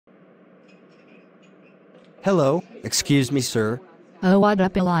Hello, excuse me, sir. Oh, what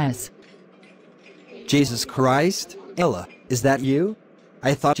up, Elias? Jesus Christ, Ella, is that you?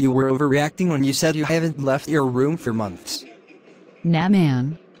 I thought you were overreacting when you said you haven't left your room for months. Nah,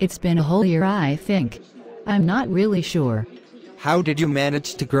 man, it's been a whole year, I think. I'm not really sure. How did you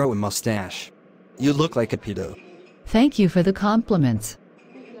manage to grow a mustache? You look like a pedo. Thank you for the compliments.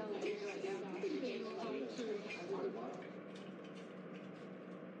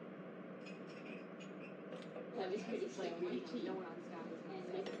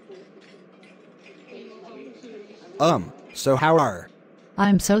 So how are?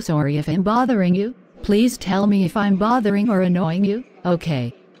 I'm so sorry if I'm bothering you. Please tell me if I'm bothering or annoying you,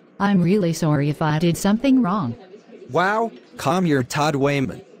 okay? I'm really sorry if I did something wrong. Wow, calm your Todd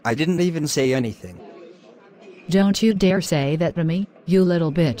Wayman. I didn't even say anything. Don't you dare say that to me, you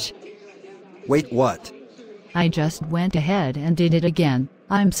little bitch. Wait, what? I just went ahead and did it again.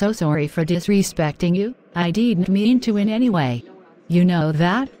 I'm so sorry for disrespecting you. I didn't mean to in any way. You know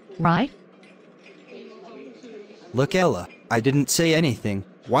that, right? Look, Ella, I didn't say anything.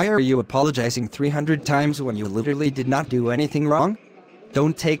 Why are you apologizing 300 times when you literally did not do anything wrong?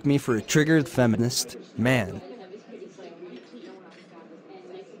 Don't take me for a triggered feminist, man.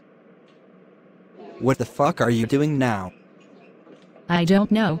 What the fuck are you doing now? I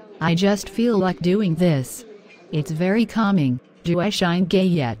don't know, I just feel like doing this. It's very calming. Do I shine gay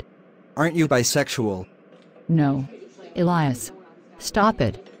yet? Aren't you bisexual? No. Elias. Stop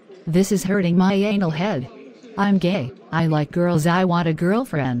it. This is hurting my anal head. I'm gay, I like girls, I want a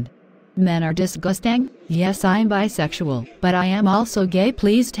girlfriend. Men are disgusting. Yes, I'm bisexual, but I am also gay,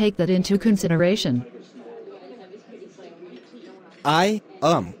 please take that into consideration.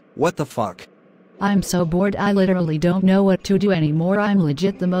 What the fuck? I'm so bored, I literally don't know what to do anymore. I'm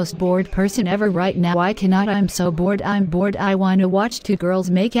legit the most bored person ever right now. I'm so bored, I wanna watch two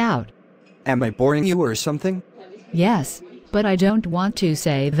girls make out. Am I boring you or something? Yes, but I don't want to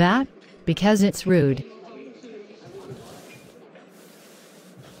say that, because it's rude.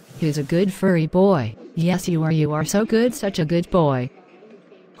 He's a good furry boy. Yes, you are so good, such a good boy.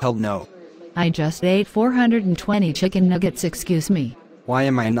 Hell no. I just ate 420 chicken nuggets, excuse me. Why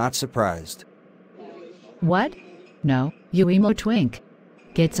am I not surprised? What? No, you emo twink.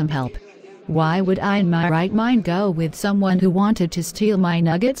 Get some help. Why would I in my right mind go with someone who wanted to steal my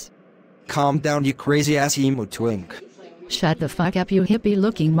nuggets? Calm down, you crazy ass emo twink. Shut the fuck up, you hippie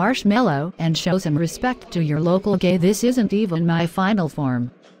looking marshmallow, and show some respect to your local gay. This isn't even my final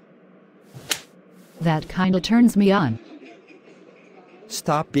form. That kinda turns me on.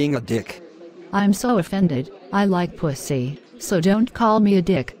 Stop being a dick. I'm so offended. I like pussy, so don't call me a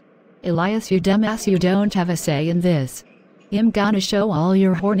dick. Elias, you dumbass, you don't have a say in this. I'm gonna show all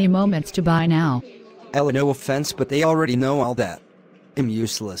your horny moments to by now. Ella, no offense, but they already know all that. I'm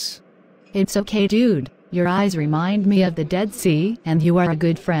useless. It's okay, dude. Your eyes remind me of the Dead Sea, and you are a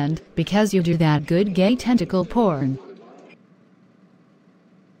good friend, because you do that good gay tentacle porn.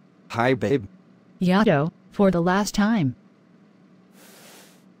 Hi, babe. Yato, for the last time.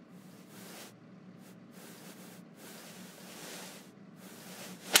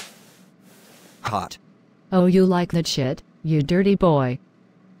 Hot. Oh, you like that shit, you dirty boy.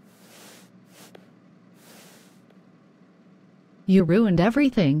 You ruined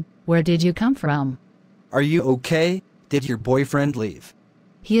everything. Where did you come from? Are you okay? Did your boyfriend leave?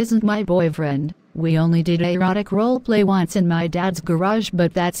 He isn't my boyfriend. We only did erotic roleplay once in my dad's garage,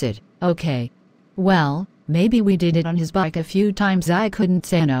 but that's it. Okay. Well, maybe we did it on his bike a few times. I couldn't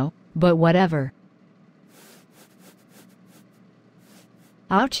say no, but whatever.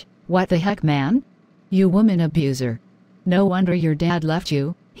 Ouch, what the heck, man? You woman abuser. No wonder your dad left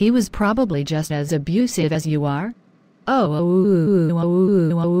you. He was probably just as abusive as you are. Oh,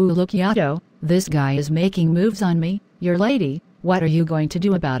 look, Yato, this guy is making moves on me. Your lady, what are you going to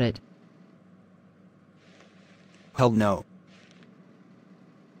do about it? Hell no.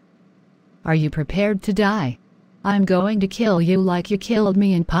 Are you prepared to die? I'm going to kill you like you killed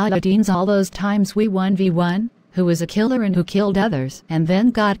me in Paladins all those times we 1v1, who was a killer and who killed others and then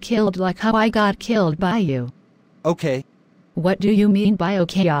got killed like how I got killed by you. Okay. What do you mean by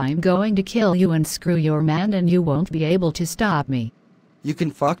okay? I'm going to kill you and screw your man and you won't be able to stop me. You can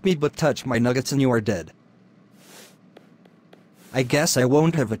fuck me but touch my nuggets and you are dead. I guess I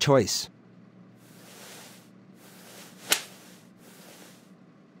won't have a choice.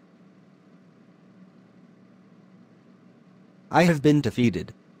 I have been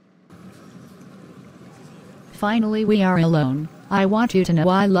defeated. Finally we are alone. I want you to know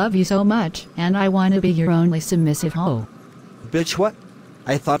I love you so much, and I want to be your only submissive hoe. Bitch, what?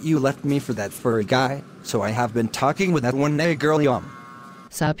 I thought you left me for that furry guy, so I have been talking with that one girl.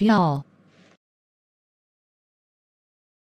 Sup y'all?